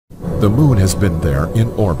The moon has been there in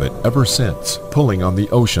orbit ever since, pulling on the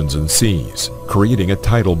oceans and seas, creating a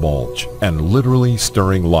tidal bulge, and literally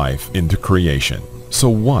stirring life into creation. So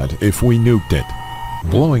what if we nuked it?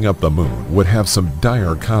 Blowing up the moon would have some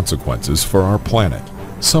dire consequences for our planet,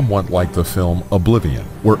 somewhat like the film Oblivion,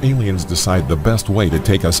 where aliens decide the best way to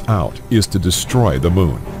take us out is to destroy the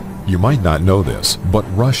moon. You might not know this,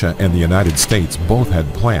 but Russia and the United States both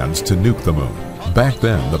had plans to nuke the moon. Back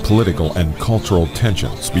then, the political and cultural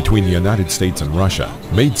tensions between the United States and Russia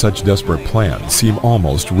made such desperate plans seem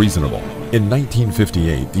almost reasonable. In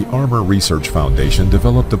 1958, the Armor Research Foundation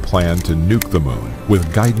developed a plan to nuke the moon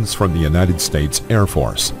with guidance from the United States Air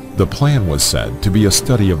Force. The plan was said to be a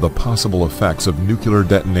study of the possible effects of nuclear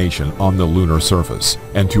detonation on the lunar surface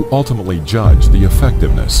and to ultimately judge the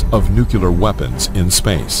effectiveness of nuclear weapons in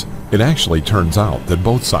space. It actually turns out that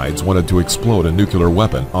both sides wanted to explode a nuclear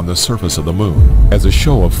weapon on the surface of the moon as a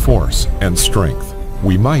show of force and strength.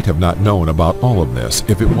 We might have not known about all of this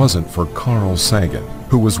if it wasn't for Carl Sagan,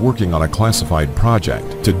 who was working on a classified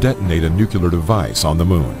project to detonate a nuclear device on the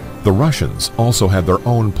moon. The Russians also had their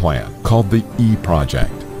own plan called the E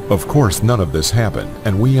project. Of course, none of this happened,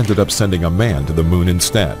 and we ended up sending a man to the moon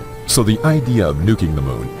instead. So the idea of nuking the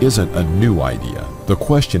moon isn't a new idea. The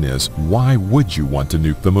question is, why would you want to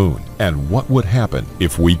nuke the moon? And what would happen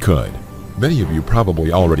if we could? Many of you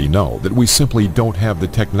probably already know that we simply don't have the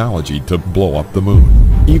technology to blow up the moon.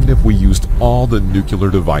 Even if we used all the nuclear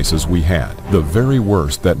devices we had, the very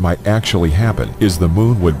worst that might actually happen is the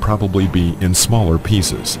moon would probably be in smaller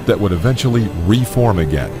pieces that would eventually reform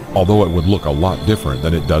again, although it would look a lot different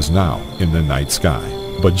than it does now in the night sky.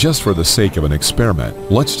 But just for the sake of an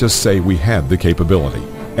experiment, let's just say we had the capability.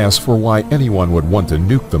 As for why anyone would want to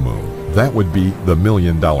nuke the moon, that would be the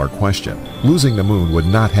million-dollar question. Losing the moon would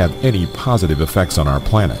not have any positive effects on our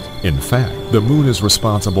planet. In fact, the moon is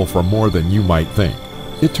responsible for more than you might think.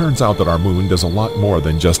 It turns out that our moon does a lot more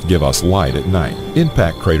than just give us light at night.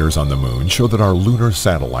 Impact craters on the moon show that our lunar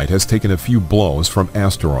satellite has taken a few blows from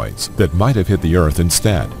asteroids that might have hit the Earth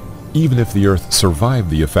instead. Even if the Earth survived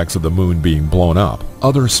the effects of the moon being blown up,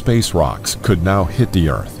 other space rocks could now hit the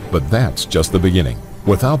Earth. But that's just the beginning.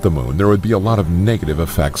 Without the moon, there would be a lot of negative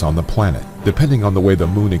effects on the planet, depending on the way the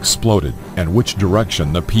moon exploded and which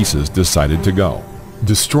direction the pieces decided to go.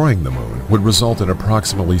 Destroying the moon would result in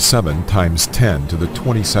approximately 7 times 10 to the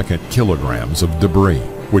 22nd kilograms of debris,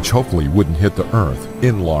 which hopefully wouldn't hit the Earth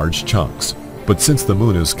in large chunks. But since the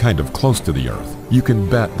moon is kind of close to the Earth, you can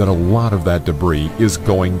bet that a lot of that debris is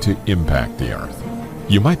going to impact the Earth.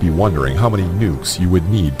 You might be wondering how many nukes you would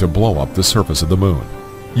need to blow up the surface of the moon.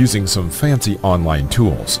 Using some fancy online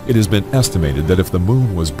tools, it has been estimated that if the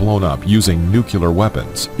moon was blown up using nuclear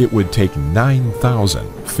weapons, it would take 9,000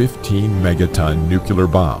 15-megaton nuclear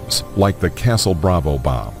bombs, like the Castle Bravo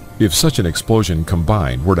bomb. If such an explosion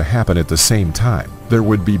combined were to happen at the same time, there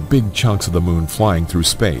would be big chunks of the moon flying through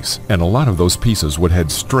space, and a lot of those pieces would head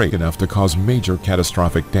straight enough to cause major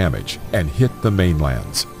catastrophic damage and hit the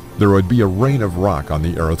mainlands. There would be a rain of rock on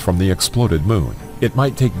the Earth from the exploded moon. It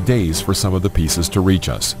might take days for some of the pieces to reach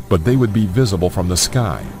us, but they would be visible from the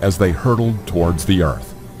sky as they hurtled towards the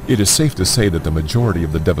Earth. It is safe to say that the majority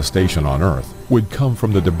of the devastation on Earth would come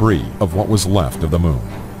from the debris of what was left of the moon.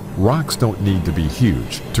 Rocks don't need to be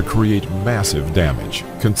huge to create massive damage.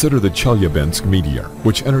 Consider the Chelyabinsk meteor,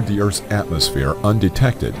 which entered the Earth's atmosphere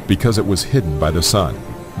undetected because it was hidden by the sun.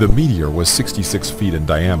 The meteor was 66 feet in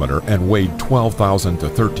diameter and weighed 12,000 to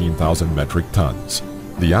 13,000 metric tons.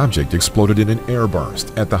 The object exploded in an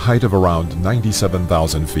airburst at the height of around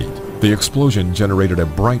 97,000 feet. The explosion generated a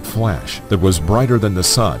bright flash that was brighter than the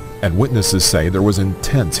sun, and witnesses say there was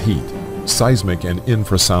intense heat. Seismic and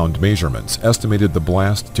infrasound measurements estimated the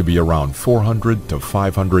blast to be around 400 to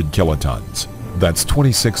 500 kilotons. That's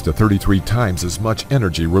 26 to 33 times as much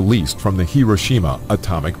energy released from the Hiroshima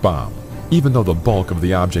atomic bomb. Even though the bulk of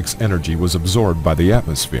the object's energy was absorbed by the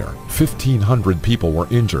atmosphere, 1,500 people were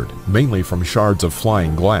injured, mainly from shards of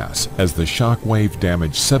flying glass, as the shock wave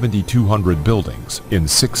damaged 7,200 buildings in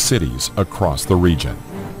 6 cities across the region.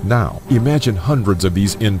 Now, imagine hundreds of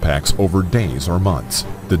these impacts over days or months.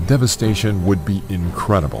 The devastation would be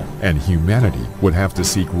incredible, and humanity would have to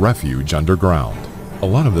seek refuge underground. A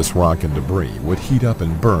lot of this rock and debris would heat up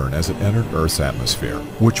and burn as it entered Earth's atmosphere,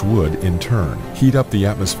 which would, in turn, heat up the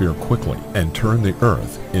atmosphere quickly and turn the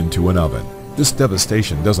Earth into an oven. This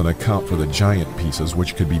devastation doesn't account for the giant pieces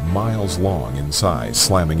which could be miles long in size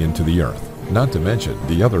slamming into the Earth, not to mention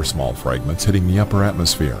the other small fragments hitting the upper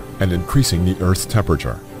atmosphere and increasing the Earth's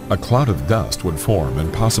temperature. A cloud of dust would form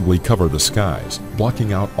and possibly cover the skies,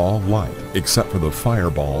 blocking out all light except for the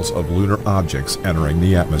fireballs of lunar objects entering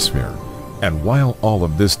the atmosphere. And while all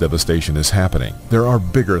of this devastation is happening, there are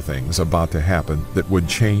bigger things about to happen that would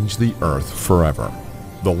change the Earth forever.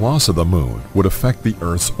 The loss of the moon would affect the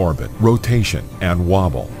Earth's orbit, rotation, and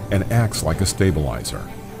wobble, and acts like a stabilizer.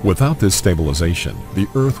 Without this stabilization, the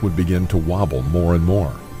Earth would begin to wobble more and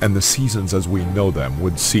more, and the seasons as we know them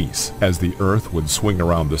would cease as the Earth would swing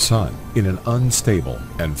around the Sun in an unstable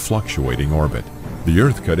and fluctuating orbit. The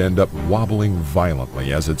Earth could end up wobbling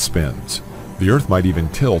violently as it spins. The Earth might even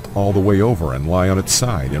tilt all the way over and lie on its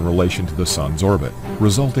side in relation to the Sun's orbit,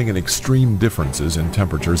 resulting in extreme differences in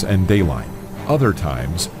temperatures and daylight. Other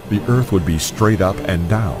times, the Earth would be straight up and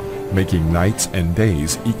down, making nights and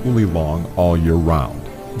days equally long all year round.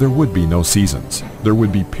 There would be no seasons. There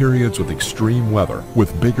would be periods with extreme weather,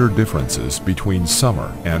 with bigger differences between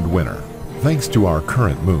summer and winter. Thanks to our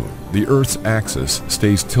current moon, the Earth's axis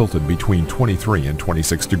stays tilted between 23 and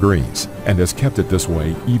 26 degrees, and has kept it this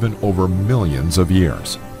way even over millions of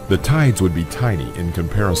years. The tides would be tiny in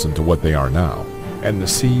comparison to what they are now, and the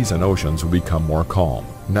seas and oceans would become more calm,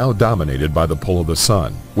 now dominated by the pull of the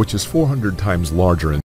Sun, which is 400 times larger in